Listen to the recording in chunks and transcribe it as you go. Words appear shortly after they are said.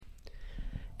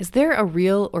Is there a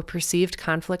real or perceived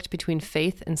conflict between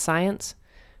faith and science?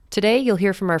 Today, you'll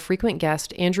hear from our frequent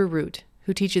guest, Andrew Root,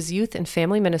 who teaches youth and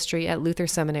family ministry at Luther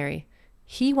Seminary.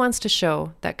 He wants to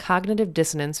show that cognitive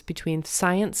dissonance between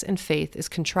science and faith is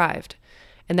contrived,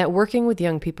 and that working with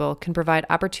young people can provide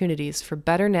opportunities for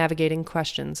better navigating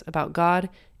questions about God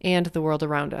and the world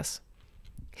around us.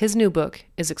 His new book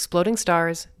is Exploding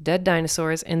Stars, Dead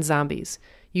Dinosaurs, and Zombies,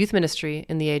 Youth Ministry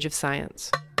in the Age of Science.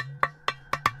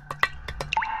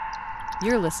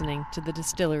 You're listening to The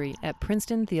Distillery at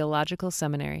Princeton Theological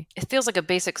Seminary. It feels like a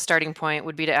basic starting point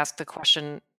would be to ask the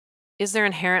question, is there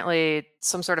inherently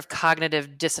some sort of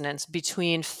cognitive dissonance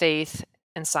between faith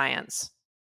and science?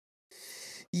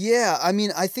 Yeah, I mean,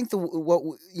 I think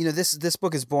this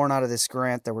book is born out of this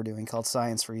grant that we're doing called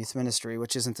Science for Youth Ministry,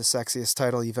 which isn't the sexiest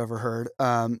title you've ever heard,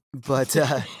 but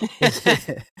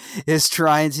is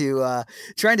trying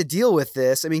to deal with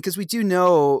this. I mean, because we do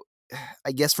know,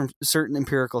 I guess, from certain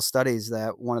empirical studies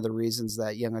that one of the reasons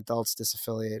that young adults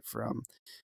disaffiliate from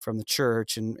the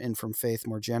church and from faith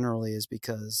more generally is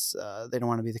because they don't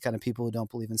want to be the kind of people who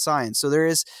don't believe in science. So there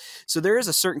is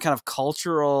a certain kind of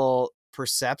cultural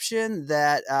perception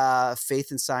that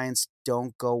faith and science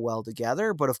don't go well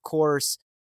together. But of course,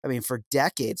 I mean, for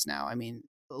decades now,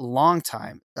 a long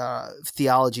time,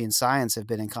 theology and science have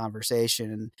been in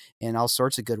conversation, and all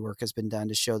sorts of good work has been done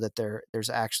to show that there's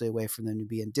actually a way for them to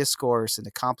be in discourse and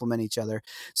to complement each other.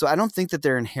 So I don't think that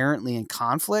they're inherently in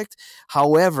conflict.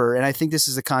 However, and I think this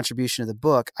is a contribution of the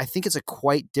book, I think it's a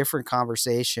quite different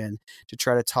conversation to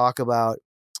try to talk about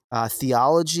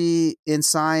theology in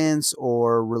science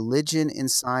or religion in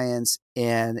science,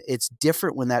 and it's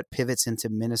different when that pivots into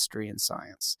ministry in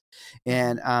science.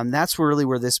 And that's really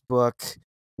where this book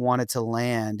wanted to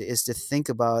land, is to think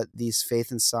about these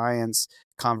faith and science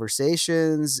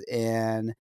conversations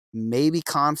and maybe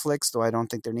conflicts, though I don't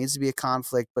think there needs to be a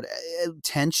conflict, but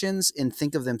tensions, and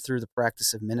think of them through the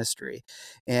practice of ministry.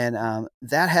 And I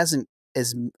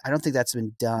don't think that's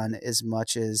been done as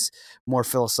much as more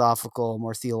philosophical,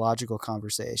 more theological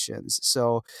conversations.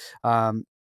 So, and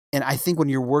I think when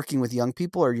you're working with young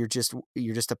people, or you're just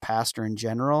a pastor in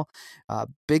general,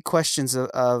 big questions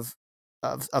of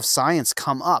science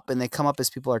come up, and they come up as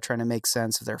people are trying to make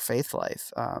sense of their faith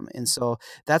life. And so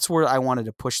that's where I wanted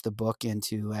to push the book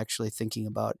into actually thinking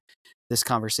about this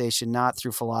conversation, not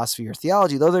through philosophy or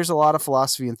theology, though there's a lot of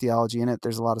philosophy and theology in it.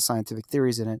 There's a lot of scientific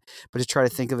theories in it, but to try to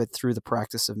think of it through the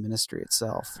practice of ministry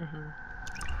itself. Mm-hmm.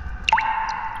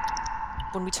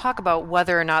 When we talk about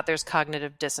whether or not there's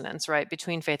cognitive dissonance, right,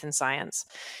 between faith and science,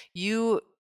 you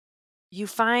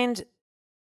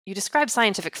describe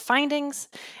scientific findings,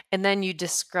 and then you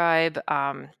describe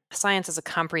science as a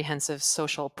comprehensive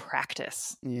social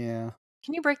practice. Yeah.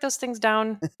 Can you break those things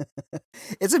down?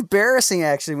 It's embarrassing,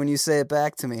 actually, when you say it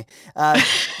back to me,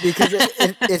 because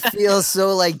it feels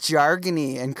so like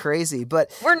jargony and crazy.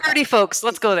 But we're nerdy folks.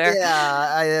 Let's go there.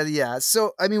 Yeah.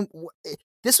 So, I mean,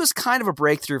 this was kind of a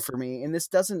breakthrough for me, and this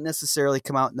doesn't necessarily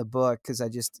come out in the book because I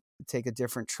just take a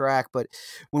different track. But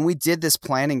when we did this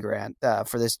planning grant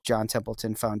for this John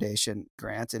Templeton Foundation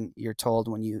grant, and you're told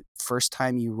when you first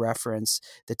time you reference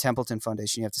the Templeton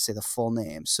Foundation, you have to say the full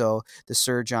name. So the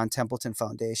Sir John Templeton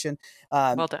Foundation.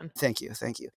 Well done. Thank you.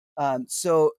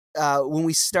 So when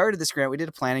we started this grant, we did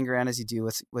a planning grant, as you do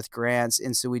with grants.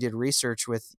 And so we did research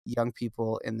with young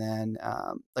people, and then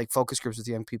like focus groups with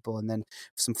young people, and then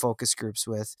some focus groups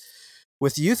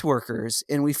with youth workers.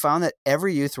 And we found that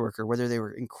every youth worker, whether they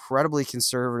were incredibly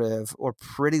conservative or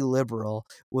pretty liberal,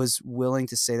 was willing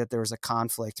to say that there was a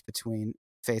conflict between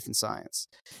faith and science.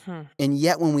 And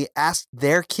yet when we asked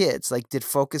their kids, like did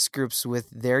focus groups with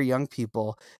their young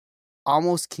people,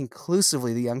 almost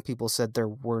conclusively the young people said there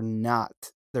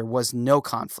was no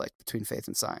conflict between faith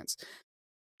and science.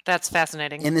 That's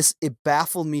fascinating. And it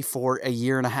baffled me for a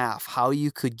year and a half, how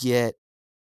you could get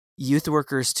youth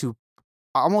workers to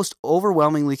almost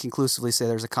overwhelmingly conclusively say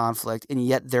there's a conflict, and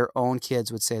yet their own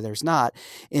kids would say there's not.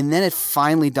 And then it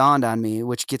finally dawned on me,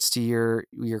 which gets to your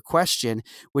question,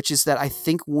 which is that I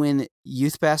think when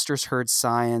youth pastors heard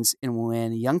science and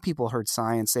when young people heard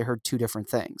science, they heard two different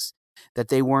things, that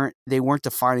they weren't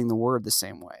defining the word the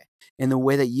same way. And the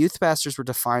way that youth pastors were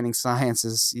defining science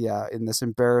is, in this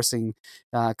embarrassing,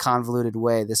 convoluted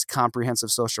way, this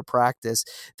comprehensive social practice,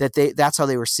 that's how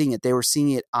they were seeing it. They were seeing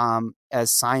it as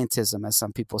scientism, as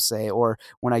some people say, or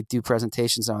when I do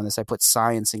presentations on this, I put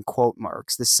science in quote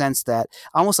marks, the sense that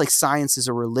almost like science is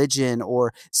a religion,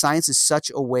 or science is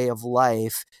such a way of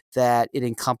life that it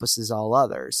encompasses all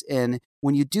others. And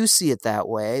when you do see it that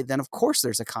way, then of course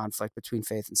there's a conflict between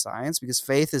faith and science, because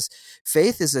faith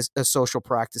is a social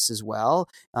practice as well,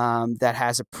 that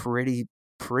has a pretty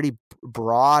pretty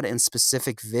broad and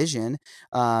specific vision.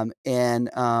 And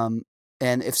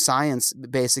if science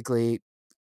basically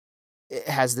it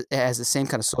has the same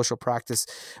kind of social practice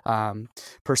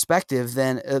perspective,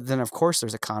 then of course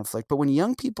there's a conflict. But when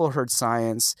young people heard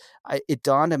science, it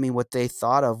dawned on me what they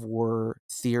thought of were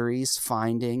theories,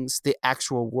 findings, the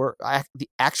actual work, the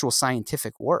actual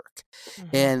scientific work,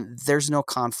 and there's no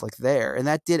conflict there. And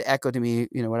that did echo to me,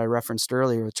 what I referenced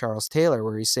earlier with Charles Taylor,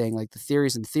 where he's saying like the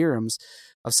theories and theorems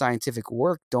of scientific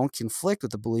work don't conflict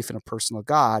with the belief in a personal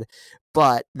God.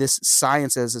 But this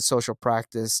science as a social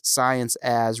practice, science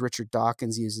as Richard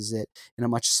Dawkins uses it in a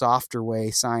much softer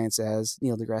way, science as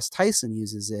Neil deGrasse Tyson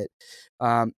uses it,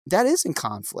 that is in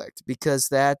conflict, because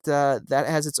that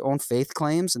has its own faith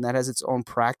claims, and that has its own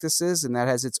practices, and that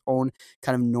has its own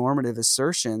kind of normative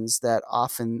assertions that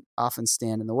often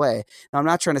stand in the way. Now, I'm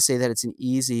not trying to say that it's an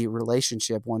easy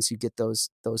relationship once you get those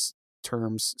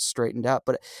terms straightened up,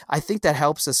 but I think that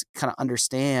helps us kind of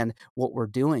understand what we're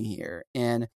doing here.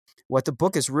 And what the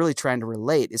book is really trying to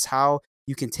relate is how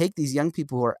you can take these young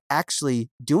people who are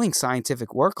actually doing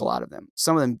scientific work, a lot of them,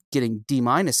 some of them getting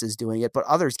D-minuses doing it, but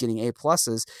others getting A+,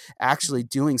 actually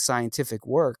doing scientific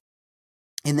work,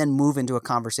 and then move into a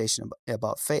conversation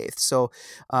about faith. So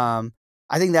I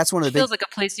think that's one of the feels like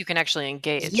a place you can actually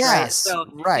engage, right? Yes, So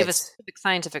right. you have a specific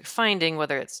scientific finding,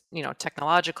 whether it's,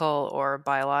 technological or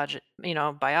biology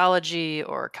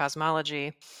or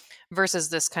cosmology, versus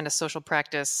this kind of social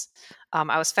practice.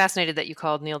 I was fascinated that you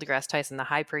called Neil deGrasse Tyson the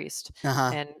high priest,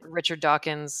 and Richard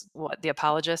Dawkins, the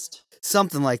apologist?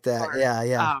 Something like that.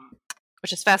 Yeah.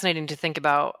 Which is fascinating to think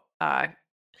about.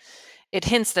 It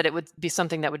hints that it would be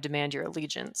something that would demand your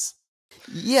allegiance.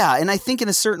 Yeah, and I think in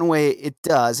a certain way it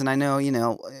does. And I know,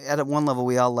 at one level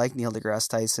we all like Neil deGrasse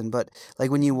Tyson, but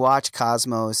like when you watch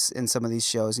Cosmos in some of these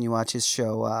shows, and you watch his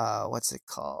show, what's it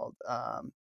called?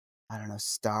 I don't know,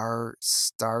 Star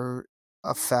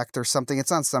Effect or something.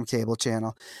 It's on some cable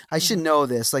channel. I should know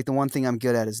this. Like, the one thing I'm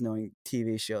good at is knowing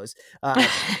TV shows.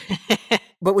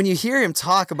 But when you hear him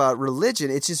talk about religion,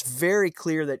 it's just very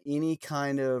clear that any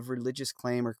kind of religious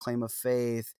claim or claim of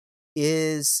faith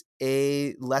is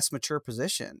a less mature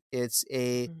position. It's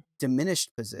a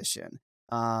diminished position.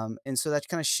 And so that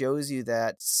kind of shows you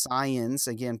that science,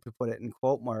 again, to put it in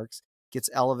quote marks, gets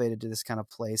elevated to this kind of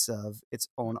place of its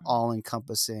own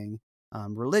all-encompassing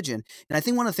religion. And I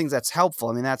think one of the things that's helpful,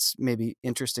 I mean, that's maybe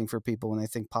interesting for people when they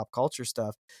think pop culture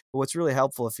stuff, but what's really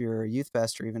helpful if you're a youth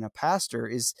pastor, even a pastor,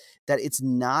 is that it's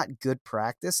not good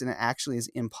practice, and it actually is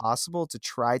impossible to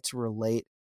try to relate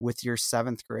with your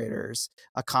 7th graders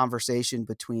a conversation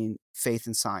between faith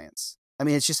and science. I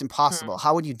mean, it's just impossible.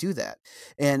 How would you do that?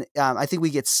 And I think we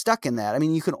get stuck in that. I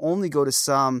mean, you can only go to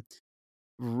some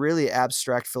really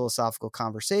abstract philosophical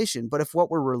conversation, but if what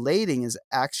we're relating is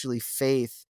actually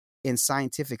faith in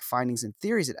scientific findings and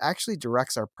theories, it actually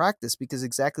directs our practice, because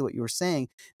exactly what you were saying,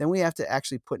 then we have to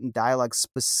actually put in dialogue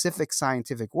specific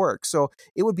scientific work. So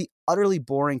it would be utterly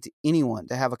boring to anyone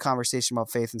to have a conversation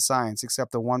about faith and science,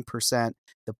 except the 1%,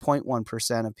 the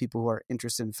 0.1% of people who are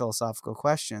interested in philosophical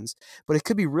questions. But it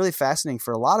could be really fascinating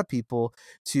for a lot of people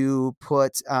to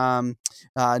put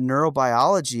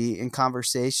neurobiology in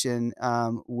conversation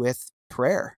with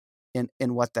prayer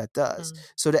and what that does.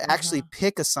 So to actually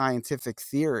pick a scientific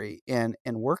theory and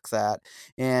work that,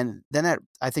 and then that,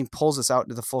 I think, pulls us out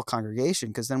into the full congregation,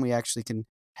 because then we actually can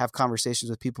have conversations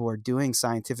with people who are doing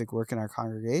scientific work in our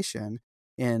congregation,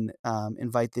 and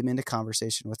invite them into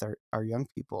conversation with our young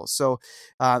people. So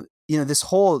this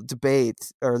whole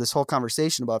debate, or this whole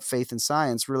conversation about faith and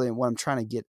science, really what I'm trying to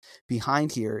get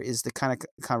behind here is the kind of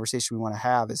conversation we want to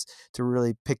have is to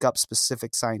really pick up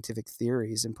specific scientific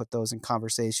theories and put those in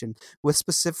conversation with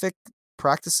specific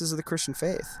practices of the Christian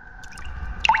faith.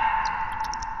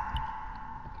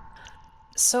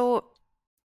 So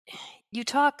you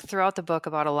talk throughout the book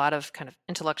about a lot of kind of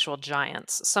intellectual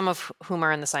giants, some of whom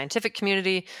are in the scientific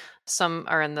community, some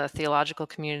are in the theological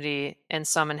community, and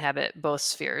some inhabit both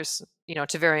spheres,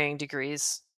 to varying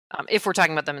degrees. If we're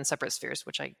talking about them in separate spheres,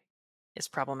 which is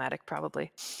problematic,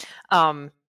 probably.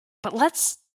 But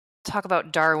let's talk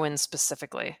about Darwin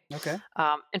specifically. Okay.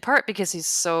 In part because he's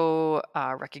so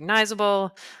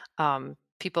recognizable.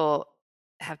 People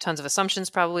have tons of assumptions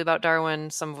probably about Darwin,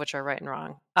 some of which are right and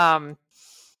wrong.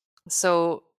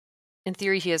 So in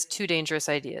theory, he has 2 dangerous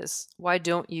ideas. Why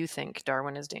don't you think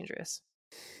Darwin is dangerous?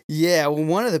 Yeah,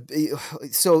 well,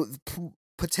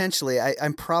 potentially,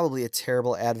 I'm probably a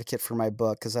terrible advocate for my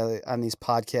book, because I, on these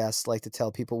podcasts, like to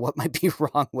tell people what might be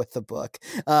wrong with the book.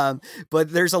 But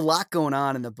there's a lot going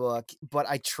on in the book, but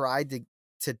I tried to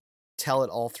tell it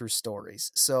all through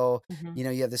stories. So,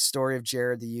 you have the story of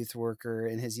Jared, the youth worker,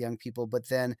 and his young people, but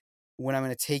then when I'm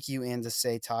going to take you into,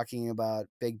 say, talking about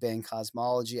Big Bang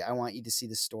cosmology, I want you to see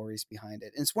the stories behind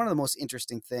it. And it's one of the most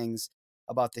interesting things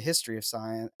about the history of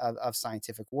science, of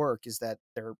scientific work, is that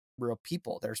they're real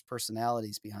people. There's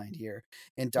personalities behind here,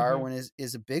 and Darwin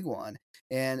is a big one.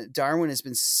 And Darwin has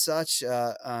been such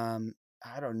a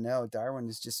I don't know. Darwin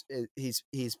is just he's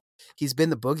been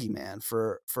the boogeyman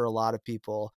for a lot of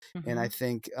people, and I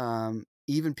think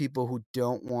even people who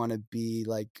don't want to be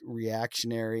like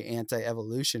reactionary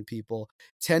anti-evolution people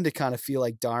tend to kind of feel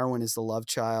like Darwin is the love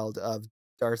child of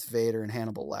Darth Vader and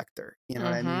Hannibal Lecter. You know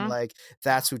what I mean? Like,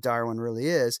 that's who Darwin really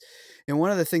is. And one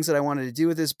of the things that I wanted to do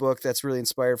with this book that's really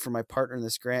inspired from my partner in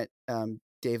this grant,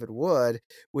 David Wood,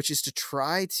 which is to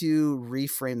try to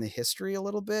reframe the history a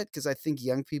little bit, because I think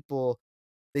young people,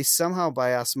 they somehow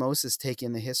by osmosis take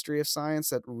in the history of science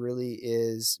that really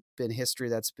is been history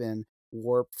that's been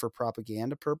warped for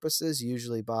propaganda purposes,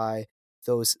 usually by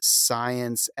those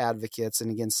science advocates,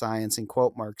 and again, science in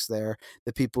quote marks there,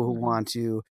 the people who want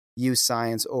to use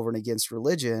science over and against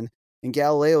religion. And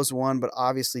Galileo's one, but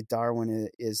obviously Darwin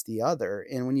is the other.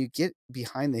 And when you get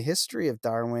behind the history of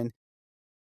Darwin,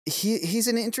 he's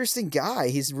an interesting guy.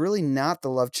 He's really not the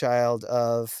love child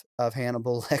of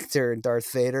Hannibal Lecter and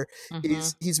Darth Vader.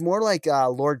 He's more like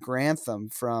Lord Grantham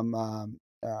from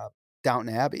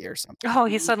Downton Abbey or something. Oh,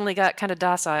 he suddenly got kind of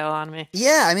docile on me.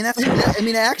 Yeah, I mean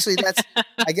actually that's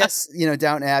I guess,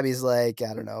 Downton Abbey's like,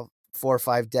 I don't know, 4 or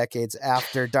 5 decades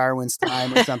after Darwin's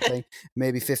time or something,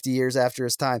 maybe 50 years after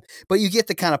his time. But you get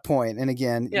the kind of point. And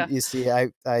again, you see, I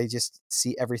just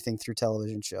see everything through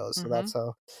television shows.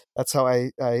 So that's how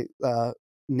I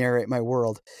narrate my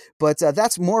world. But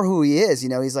that's more who he is.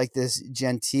 He's like this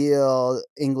genteel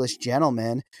English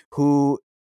gentleman who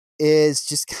is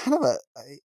just kind of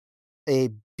a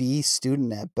B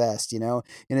student at best, and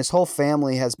his whole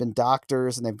family has been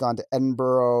doctors, and they've gone to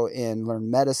Edinburgh and learned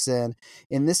medicine.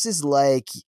 And this is like,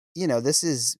 this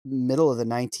is middle of the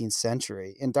 19th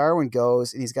century, and Darwin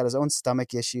goes and he's got his own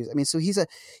stomach issues. I mean, so he's a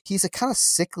kind of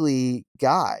sickly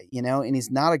guy, and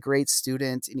he's not a great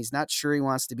student, and he's not sure he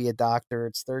wants to be a doctor.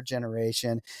 It's third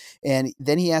generation. And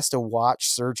then he has to watch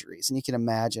surgeries, and you can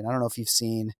imagine, I don't know if you've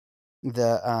seen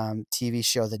the TV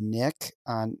show, The Nick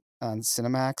on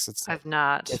Cinemax. I've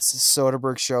not. It's a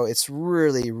Soderbergh show. It's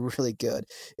really, really good.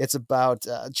 It's about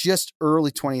just early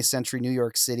 20th century New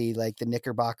York City, like the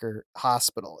Knickerbocker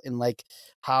Hospital, and like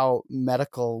how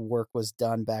medical work was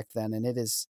done back then. And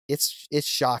it's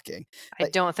shocking. I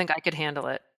don't think I could handle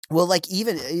it. Well, like,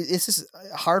 even this is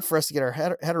hard for us to get our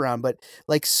head around, but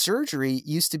like surgery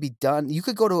used to be done. You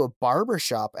could go to a barber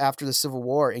shop after the Civil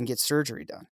War and get surgery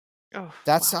done. Oh,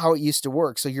 that's how it used to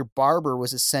work. So your barber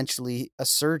was essentially a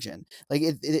surgeon. Like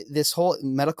this whole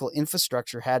medical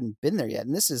infrastructure hadn't been there yet.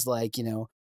 And this is like,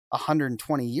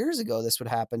 120 years ago, this would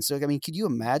happen. So, I mean, could you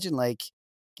imagine like,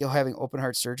 having open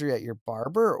heart surgery at your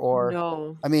barber? Or,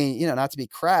 no. I mean, not to be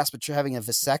crass, but you're having a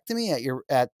vasectomy at your,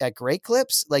 at Great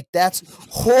Clips. Like, that's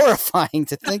horrifying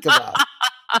to think about.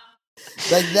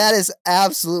 Like, that is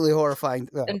absolutely horrifying.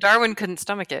 And Darwin couldn't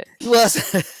stomach it.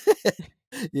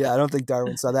 Yeah, I don't think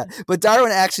Darwin saw that. But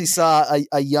Darwin actually saw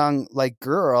a young like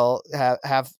girl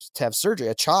have to have surgery,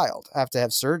 a child have to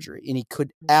have surgery, and he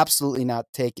could absolutely not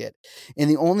take it. And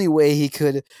the only way he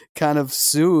could kind of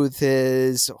soothe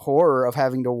his horror of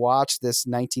having to watch this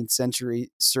 19th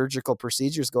century surgical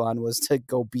procedures go on was to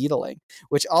go beetling,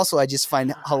 which also I just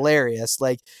find hilarious.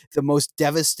 Like, the most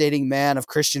devastating man of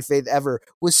Christian faith ever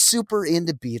was super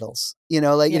into Beatles,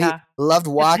 and he loved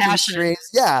walking streams.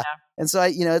 Yeah. And so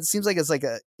it seems like it's like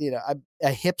a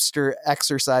hipster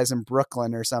exercise in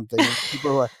Brooklyn or something.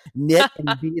 People who are knit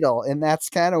and beetle, and that's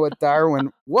kind of what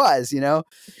Darwin was,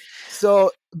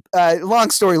 So, long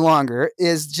story longer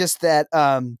is just that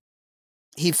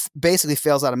he basically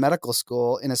fails out of medical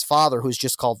school, and his father, who's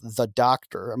just called the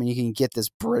doctor, I mean, you can get this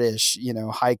British,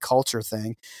 high culture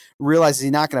thing, realizes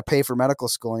he's not going to pay for medical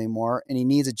school anymore, and he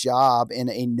needs a job, and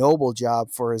a noble job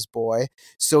for his boy.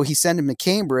 So he sent him to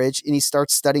Cambridge, and he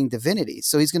starts studying divinity.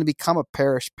 So he's going to become a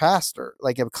parish pastor,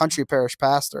 like a country parish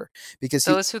pastor, because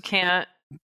those who can't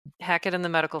hack it in the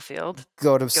medical field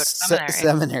go to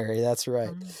seminary. That's right.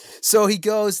 So he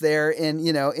goes there, and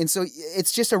and so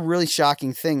it's just a really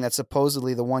shocking thing that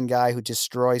supposedly the one guy who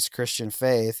destroys Christian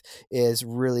faith is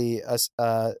really a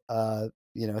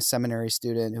seminary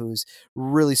student who's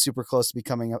really super close to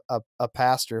becoming a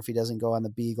pastor if he doesn't go on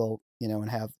the Beagle, and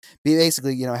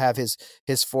have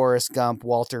his Forrest Gump,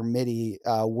 Walter Mitty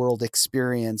world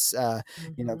experience,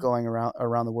 going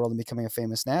around the world and becoming a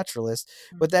famous naturalist,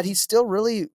 but that he still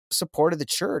really supported the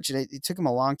church. And it took him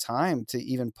a long time to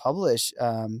even publish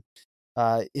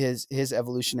his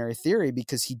evolutionary theory,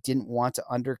 because he didn't want to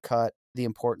undercut the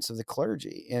importance of the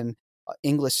clergy. And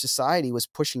English society was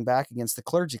pushing back against the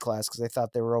clergy class because they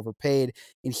thought they were overpaid.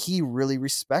 And he really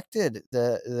respected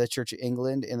the Church of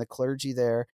England and the clergy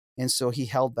there. And so he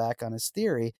held back on his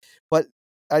theory. But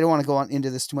I don't want to go on into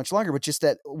this too much longer, but just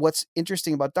that what's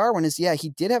interesting about Darwin is, yeah, he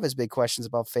did have his big questions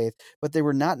about faith, but they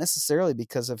were not necessarily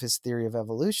because of his theory of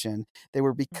evolution. They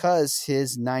were because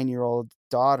his 9-year-old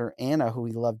daughter, Anna, who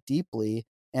he loved deeply,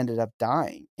 ended up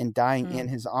dying in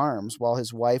his arms while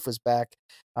his wife was back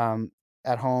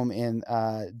at home in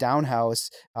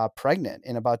Downhouse, pregnant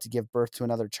and about to give birth to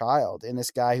another child. And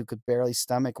this guy who could barely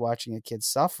stomach watching a kid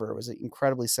suffer, was an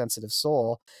incredibly sensitive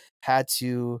soul, had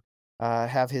to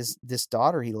have this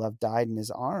daughter he loved died in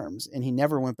his arms, and he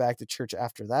never went back to church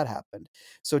after that happened.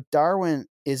 So Darwin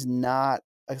is not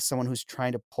someone who's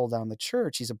trying to pull down the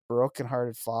church. He's a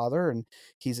brokenhearted father, and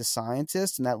he's a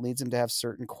scientist, and that leads him to have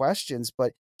certain questions,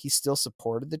 but he still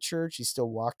supported the church. He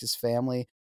still walked his family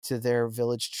to their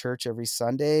village church every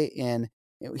Sunday, and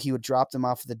he would drop them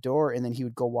off at the door, and then he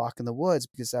would go walk in the woods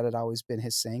because that had always been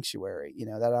his sanctuary.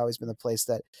 That had always been the place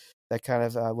that kind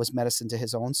of was medicine to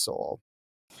his own soul.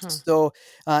 So,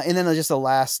 and then just a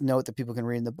last note that people can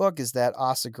read in the book is that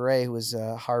Asa Gray, who was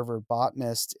a Harvard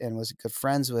botanist and was good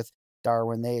friends with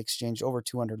Darwin, they exchanged over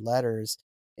 200 letters.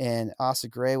 And Asa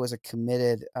Gray was a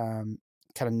committed kind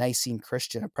of Nicene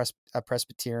Christian, a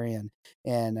Presbyterian,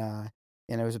 and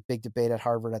there was a big debate at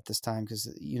Harvard at this time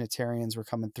because Unitarians were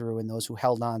coming through, and those who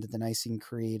held on to the Nicene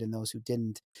Creed and those who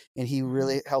didn't. And he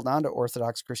really held on to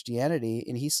Orthodox Christianity,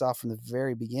 and he saw from the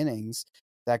very beginnings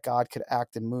that God could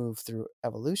act and move through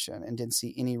evolution, and didn't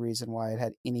see any reason why it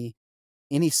had any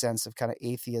sense of kind of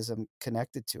atheism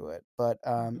connected to it. But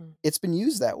it's been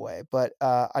used that way, but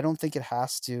I don't think it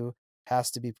has to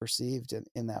be perceived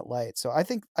in that light. So I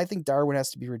think Darwin has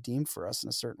to be redeemed for us in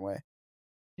a certain way.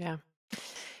 Yeah.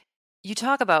 You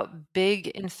talk about big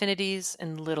infinities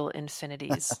and little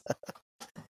infinities.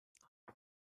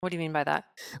 What do you mean by that?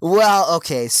 Well,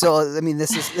 okay. So, I mean,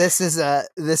 this is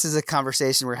a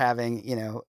conversation we're having,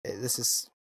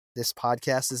 this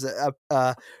podcast is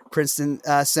a Princeton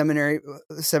seminary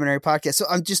podcast. So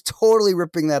I'm just totally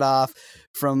ripping that off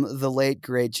from the late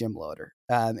great Jim Loder.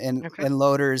 And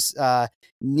Loder's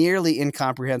nearly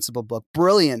incomprehensible book,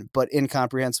 brilliant but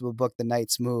incomprehensible book, The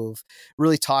Knight's Move,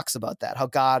 really talks about that, how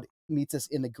God meets us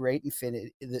in the great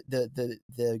infinity,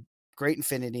 the great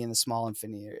infinity and the small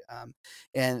infinity,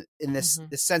 and in this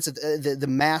sense of the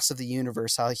mass of the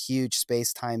universe, how huge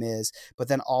space time is, but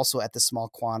then also at the small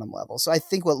quantum level. So I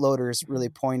think what Loder is really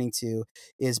pointing to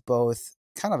is both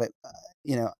kind of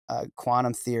a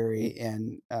quantum theory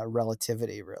and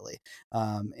relativity, really,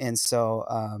 and so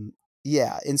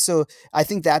I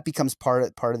think that becomes part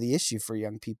of the issue for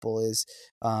young people is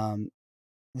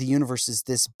the universe is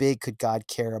this big. Could God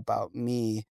care about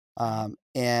me?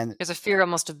 And there's a fear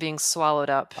almost of being swallowed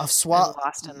up, and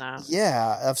lost in that.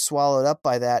 Yeah, of swallowed up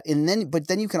by that. But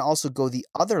then you can also go the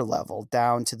other level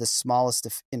down to the smallest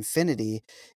of infinity,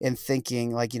 and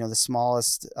thinking like, the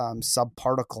smallest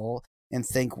subparticle, and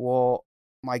think, well,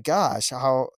 my gosh,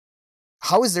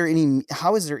 how is there any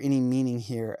meaning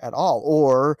here at all?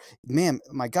 Or, man,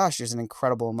 my gosh, there's an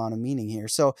incredible amount of meaning here.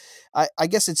 So I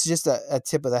guess it's just a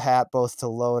tip of the hat both to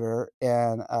Loder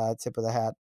and a tip of the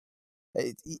hat.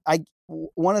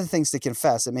 One of the things to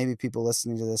confess that maybe people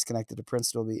listening to this connected to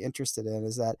Princeton will be interested in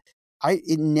is that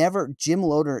Jim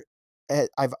Loder,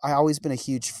 I've always been a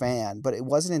huge fan, but it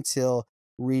wasn't until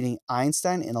reading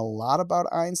Einstein and a lot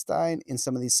about Einstein in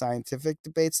some of these scientific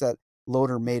debates that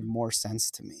Loder made more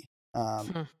sense to me.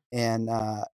 And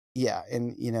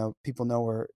people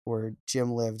know where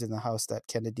Jim lived, in the house that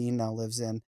Ken Dean now lives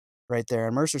in, right there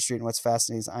on Mercer Street. And what's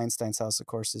fascinating is Einstein's house, of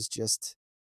course, is just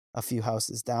a few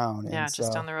houses down. Yeah, and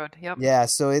just down the road. Yep. Yeah.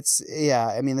 So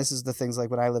I mean, this is the things like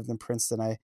when I lived in Princeton,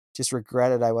 I just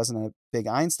regretted I wasn't a big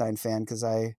Einstein fan, because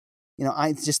I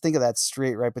just think of that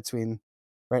street right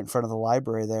in front of the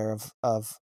library there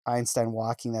of Einstein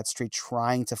walking that street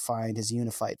trying to find his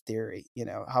unified theory,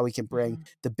 how we can bring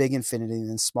the big infinity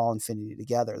and small infinity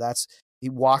together. That's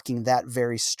walking that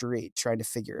very street trying to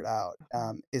figure it out.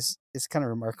 Is kind of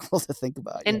remarkable to think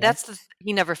about. And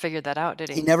he never figured that out, did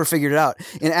he? He never figured it out.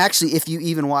 And actually, if you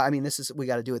even watch, I mean, we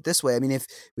got to do it this way. I mean, if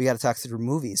we got to talk through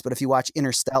movies, but if you watch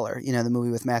Interstellar, the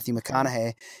movie with Matthew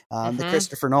McConaughey, the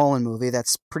Christopher Nolan movie,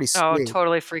 that's pretty sweet. Oh, it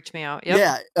totally freaked me out.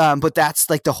 Yep. Yeah. But that's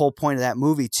like the whole point of that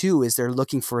movie too, is they're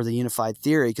looking for the unified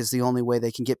theory, because the only way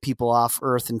they can get people off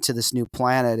Earth and to this new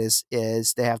planet is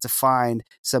they have to find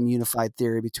some unified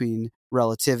theory between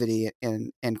relativity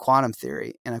and quantum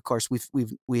theory. And of course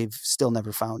we've still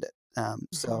never found it.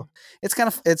 So it's kind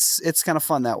of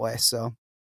fun that way. So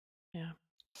yeah.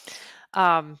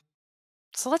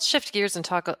 So let's shift gears and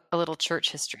talk a little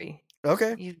church history.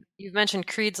 Okay. You've mentioned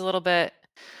creeds a little bit.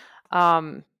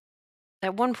 Um,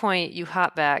 at one point, you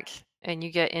hop back and you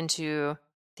get into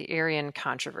the Arian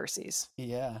controversies,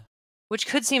 Yeah. which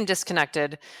could seem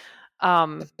disconnected.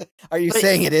 Um, Are you but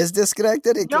saying it is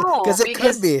disconnected? no, Because it could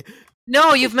because be.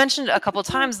 no, you've mentioned a couple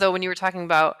times though when you were talking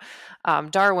about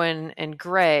Darwin and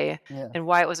Gray Yeah. and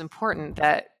why it was important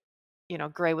that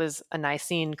Gray was a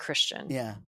Nicene Christian.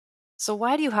 Yeah. So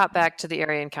why do you hop back to the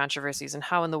Arian controversies, and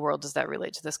how in the world does that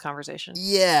relate to this conversation?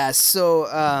 Yeah. So,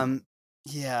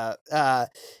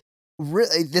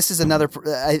 really, this is another.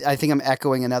 I think I'm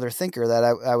echoing another thinker that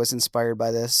I was inspired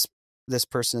by this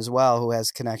person as well, who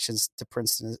has connections to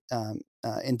Princeton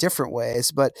in different ways,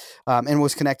 but and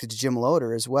was connected to Jim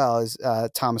Loder as well as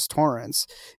Thomas Torrance,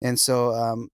 and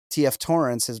so T.F.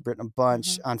 Torrance has written a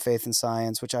bunch Mm-hmm. on faith and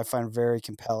science, which I find very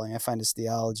compelling. I find his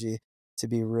theology to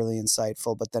be really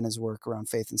insightful, but then his work around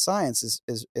faith and science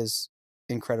is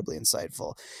incredibly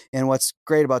insightful. And what's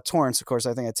great about Torrance, of course,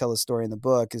 I think I tell the story in the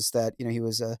book, is that he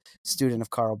was a student of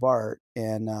Karl Barth,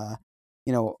 and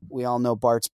we all know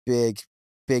Barth's big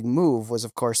move was,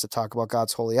 of course, to talk about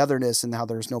God's holy otherness and how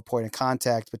there's no point of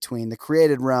contact between the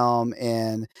created realm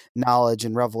and knowledge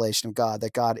and revelation of God,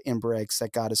 that God inbreaks,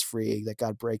 that God is free, that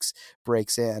God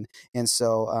breaks in. And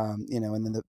so and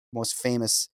then the most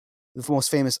famous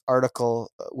article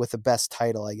with the best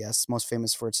title, I guess, most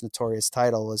famous for its notorious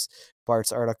title, was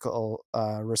Barth's article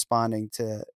responding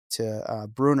to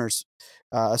Bruner's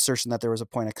assertion that there was a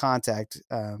point of contact,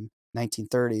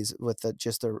 1930s, with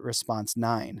just a response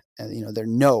 9.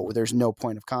 There's no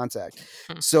point of contact.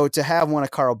 Hmm. So to have one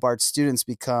of Karl Barth's students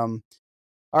become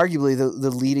arguably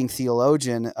the leading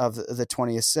theologian of the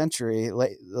 20th century,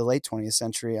 the late 20th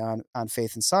century, on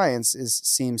faith and science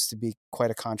seems to be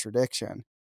quite a contradiction.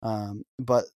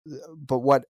 But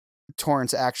what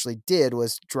Torrance actually did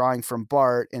was, drawing from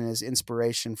Barth and his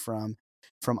inspiration from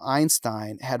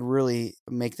Einstein, had really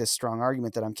make this strong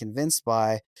argument that I'm convinced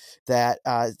by, that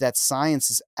that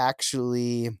science is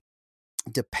actually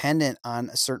dependent on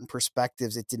certain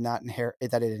perspectives it did not inherit,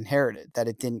 that it inherited, that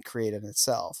it didn't create in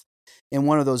itself. And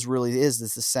one of those really is the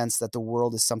sense that the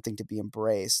world is something to be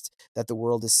embraced, that the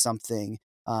world is something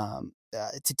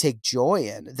to take joy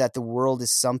in, that the world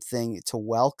is something to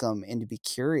welcome and to be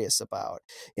curious about,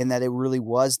 and that it really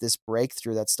was this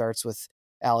breakthrough that starts with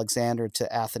Alexander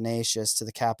to Athanasius to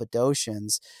the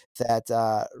Cappadocians,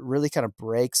 that really kind of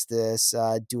breaks this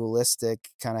dualistic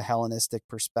kind of Hellenistic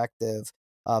perspective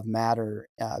of matter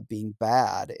being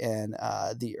bad, and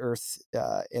the earth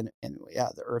the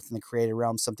earth and the created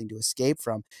realm something to escape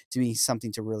from, to be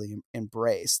something to really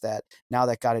embrace. That now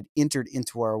that God had entered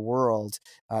into our world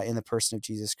in the person of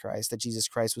Jesus Christ, that Jesus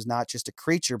Christ was not just a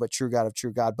creature but true God of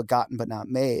true God, begotten but not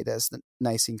made, as the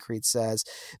Nicene Creed says,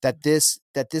 that this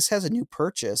has a new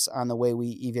purchase on the way we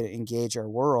even engage our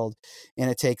world.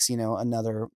 And it takes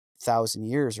another 1,000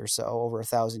 years or so, over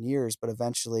 1,000 years, but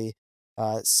eventually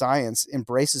science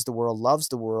embraces the world, loves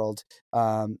the world,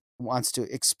 wants to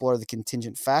explore the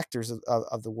contingent factors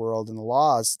of the world and the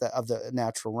laws of the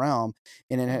natural realm,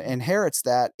 and inherits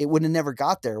that. It would have never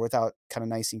got there without kind of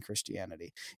Nicene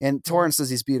Christianity. And Torrance does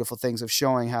these beautiful things of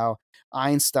showing how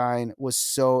Einstein was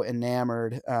so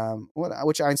enamored,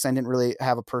 which Einstein didn't really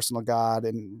have a personal God,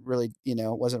 and really,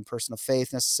 wasn't a person of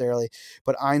faith necessarily,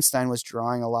 but Einstein was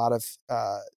drawing a lot of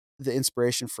the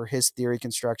inspiration for his theory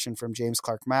construction from James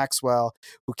Clerk Maxwell,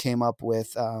 who came up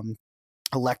with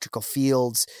electrical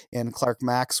fields. And Clerk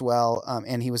Maxwell,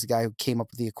 and he was the guy who came up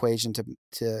with the equation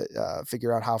to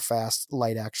figure out how fast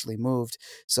light actually moved.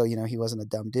 So he wasn't a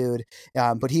dumb dude.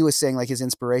 But he was saying, like, his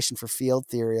inspiration for field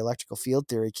theory, electrical field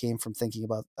theory, came from thinking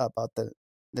about the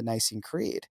Nicene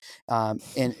Creed,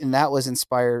 and that was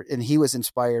inspired, and he was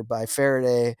inspired by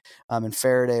Faraday, and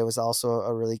Faraday was also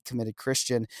a really committed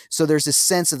Christian. So there's this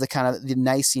sense of the kind of the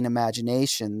Nicene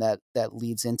imagination that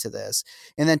leads into this.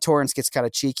 And then Torrance gets kind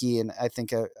of cheeky, and I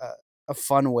think a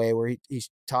fun way, where he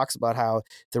talks about how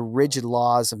the rigid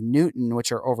laws of Newton,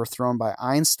 which are overthrown by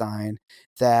Einstein,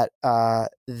 that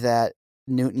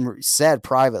Newton said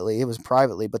privately, it was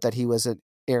privately, but that he was an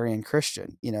Arian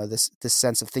Christian, this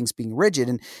sense of things being rigid.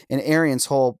 And Arian's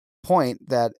whole point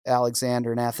that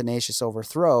Alexander and Athanasius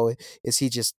overthrow is he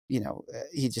just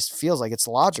feels like it's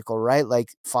logical, right? Like,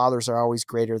 fathers are always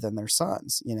greater than their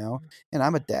sons, and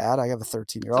I'm a dad. I have a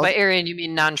 13-year-old. So by Arian, you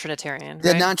mean non-Trinitarian, right?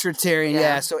 The non-Trinitarian,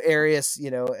 yeah. So Arius,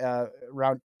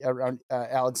 around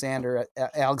Alexandria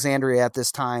at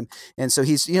this time, and so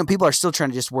he's, people are still trying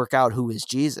to just work out who is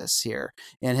Jesus here,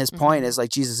 and his point is, like,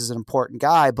 Jesus is an important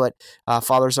guy, but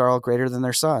fathers are all greater than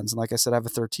their sons. And like I said, I have a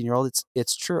 13-year-old.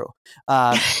 It's true,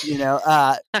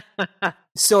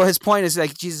 So his point is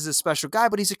like Jesus is a special guy,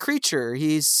 but he's a creature.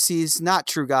 He's not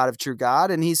true God of true God,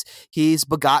 and he's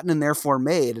begotten and therefore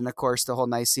made. And of course, the whole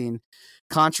Nicene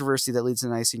controversy that leads to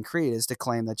the Nicene Creed is to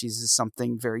claim that Jesus is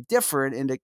something very different, and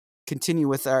to continue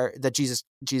with that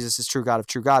Jesus is true God of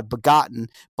true God, begotten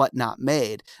but not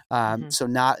made. So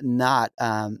not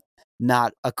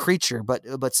a creature, but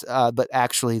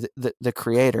actually the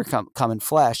Creator come in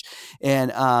flesh,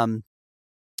 and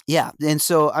yeah, and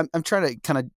so I'm trying to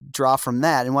kind of draw from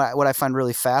that, and what I find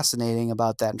really fascinating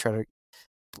about that, and try to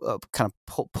kind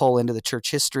of pull into the church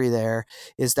history there,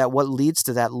 is that what leads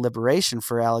to that liberation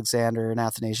for Alexander and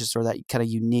Athanasius, or that kind of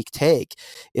unique take,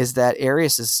 is that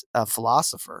Arius is a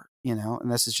philosopher,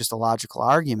 and this is just a logical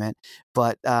argument,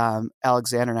 but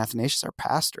Alexander and Athanasius are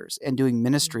pastors, and doing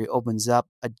ministry opens up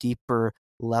a deeper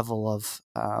level of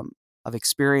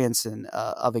experience and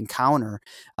of encounter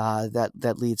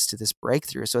that leads to this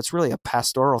breakthrough. So it's really a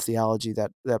pastoral theology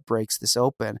that breaks this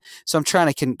open. So I'm trying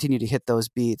to continue to hit those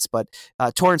beats. But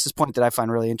Torrance's point that I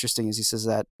find really interesting is he says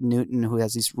that Newton, who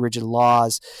has these rigid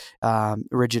laws,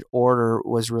 rigid order,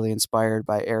 was really inspired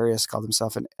by Arius, called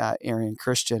himself an Arian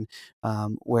Christian,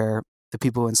 where the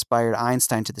people who inspired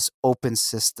Einstein to this open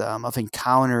system of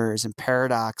encounters and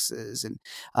paradoxes, and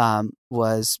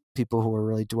was people who were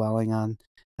really dwelling on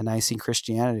a Nicene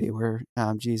Christianity, where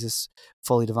Jesus,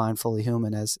 fully divine, fully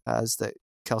human, as the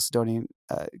Chalcedonian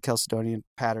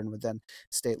pattern would then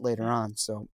state later on.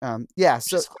 So so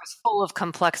just full of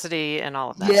complexity and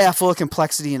all of that. Yeah, full of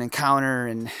complexity and encounter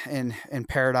and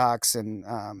paradox, and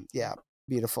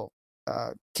beautiful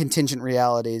contingent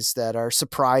realities that are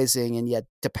surprising and yet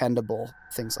dependable,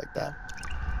 things like that.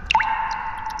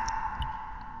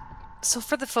 So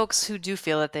for the folks who do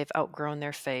feel that they've outgrown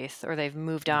their faith, or they've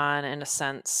moved on in a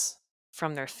sense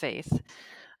from their faith,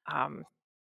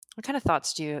 what kind of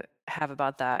thoughts do you have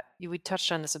about that? We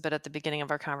touched on this a bit at the beginning of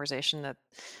our conversation, that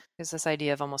there's this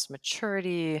idea of almost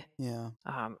maturity,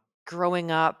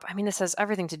 growing up. I mean, this has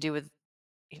everything to do with,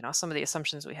 some of the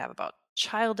assumptions we have about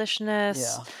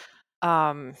childishness,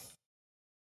 and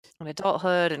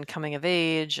adulthood and coming of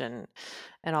age and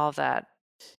all of that.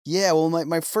 Yeah, well,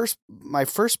 my first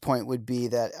point would be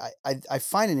that I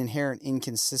find an inherent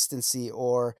inconsistency,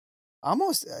 or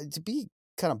almost, to be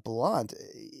kind of blunt,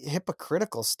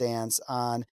 hypocritical stance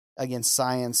on, again,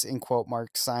 science, in quote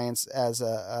mark, science as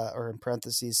or in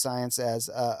parentheses, science as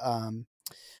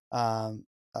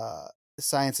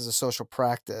science as a social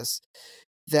practice.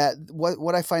 That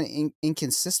what I find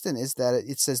inconsistent is that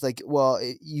it says, like, well,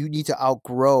 you need to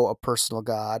outgrow a personal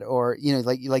God, or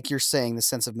like you're saying, the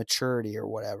sense of maturity or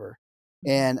whatever.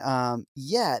 And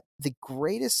yet the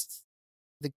greatest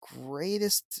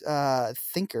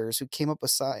thinkers who came up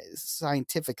with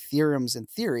scientific theorems and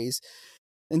theories,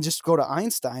 and just go to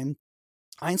Einstein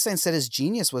said his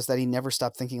genius was that he never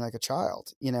stopped thinking like a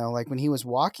child. Like when he was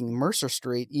walking Mercer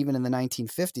Street, even in the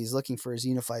 1950s, looking for his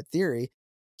unified theory,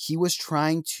 he was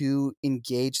trying to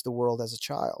engage the world as a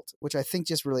child, which I think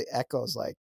just really echoes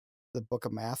like the book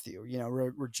of Matthew,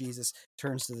 where Jesus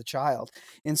turns to the child.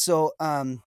 And so, I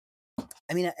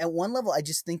mean, at one level, I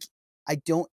just think I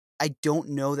don't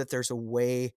know that there's a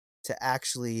way to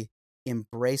actually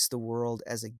embrace the world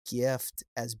as a gift,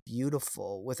 as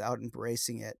beautiful, without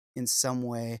embracing it in some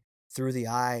way through the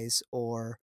eyes,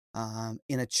 or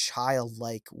in a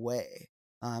childlike way.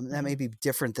 That may be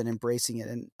different than embracing it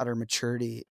in utter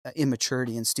maturity,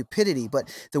 immaturity, and stupidity.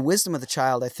 But the wisdom of the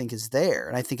child, I think, is there,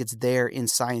 and I think it's there in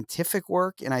scientific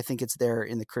work, and I think it's there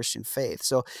in the Christian faith.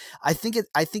 So I think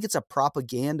it's a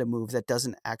propaganda move that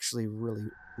doesn't actually really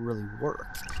work.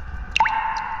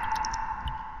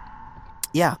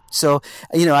 Yeah. So,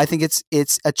 I think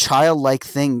it's a childlike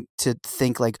thing to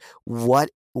think, like,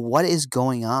 what is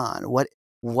going on?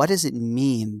 What does it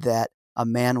mean that a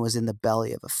man was in the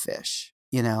belly of a fish?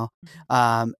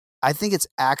 I think it's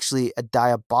actually a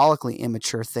diabolically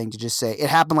immature thing to just say it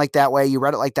happened like that way. You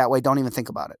read it like that way. Don't even think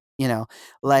about it.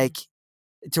 Like,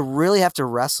 to really have to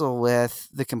wrestle with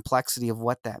the complexity of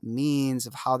what that means,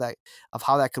 of how that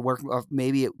could work. Or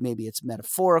maybe it's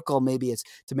metaphorical. Maybe it's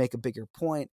to make a bigger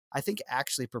point. I think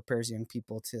actually prepares young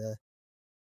people to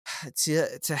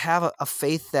have a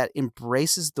faith that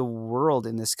embraces the world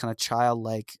in this kind of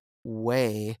childlike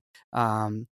way,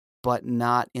 but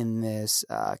not in this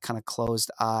kind of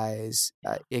closed eyes,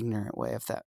 ignorant way, if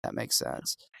that makes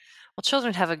sense. Well,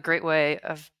 children have a great way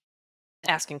of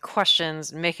asking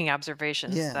questions, making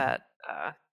observations that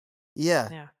I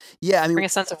mean, bring a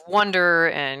sense of wonder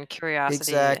and curiosity.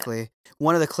 Exactly.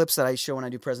 One of the clips that I show when I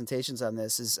do presentations on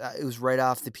this is it was right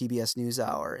off the PBS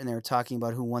NewsHour, and they were talking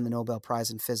about who won the Nobel Prize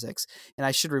in physics. And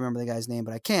I should remember the guy's name,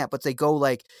 but I can't. But they go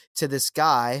like to this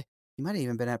guy. he might have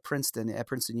even been at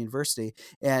Princeton University,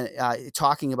 and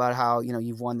talking about how,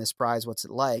 you've won this prize, what's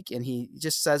it like? And he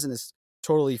just says in this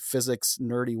totally physics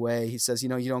nerdy way, he says, you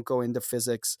don't go into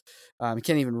physics. He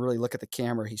can't even really look at the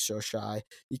camera. He's so shy.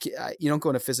 You don't go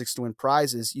into physics to win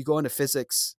prizes. You go into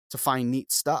physics to find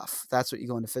neat stuff. That's what you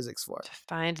go into physics for. To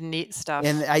find neat stuff.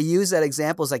 And I use that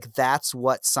example as like, that's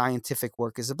what scientific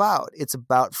work is about. It's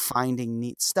about finding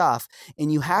neat stuff.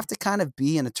 And you have to kind of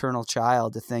be an eternal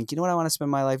child to think, what I want to spend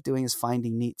my life doing is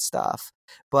finding neat stuff.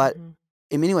 But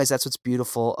in many ways, that's what's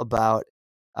beautiful about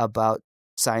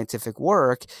scientific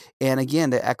work. And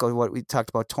again, to echo what we talked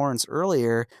about Torrance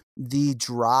earlier, the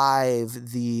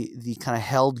drive, the kind of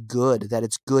held good, that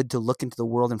it's good to look into the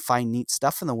world and find neat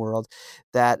stuff in the world,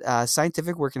 that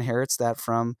scientific work inherits that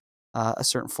from a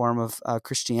certain form of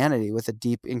Christianity, with a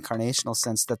deep incarnational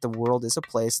sense that the world is a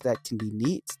place that can be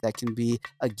neat, that can be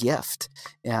a gift,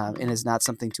 and is not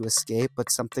something to escape, but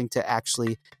something to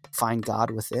actually find God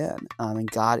within,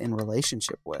 and God in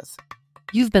relationship with.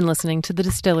 You've been listening to The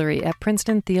Distillery at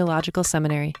Princeton Theological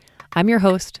Seminary. I'm your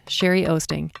host, Sherry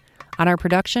Osting. On our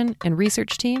production and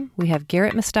research team, we have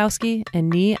Garrett Mostowski and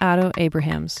Nee Otto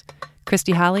Abrahams.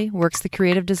 Christy Holly works the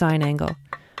creative design angle.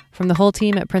 From the whole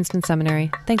team at Princeton Seminary,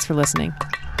 thanks for listening.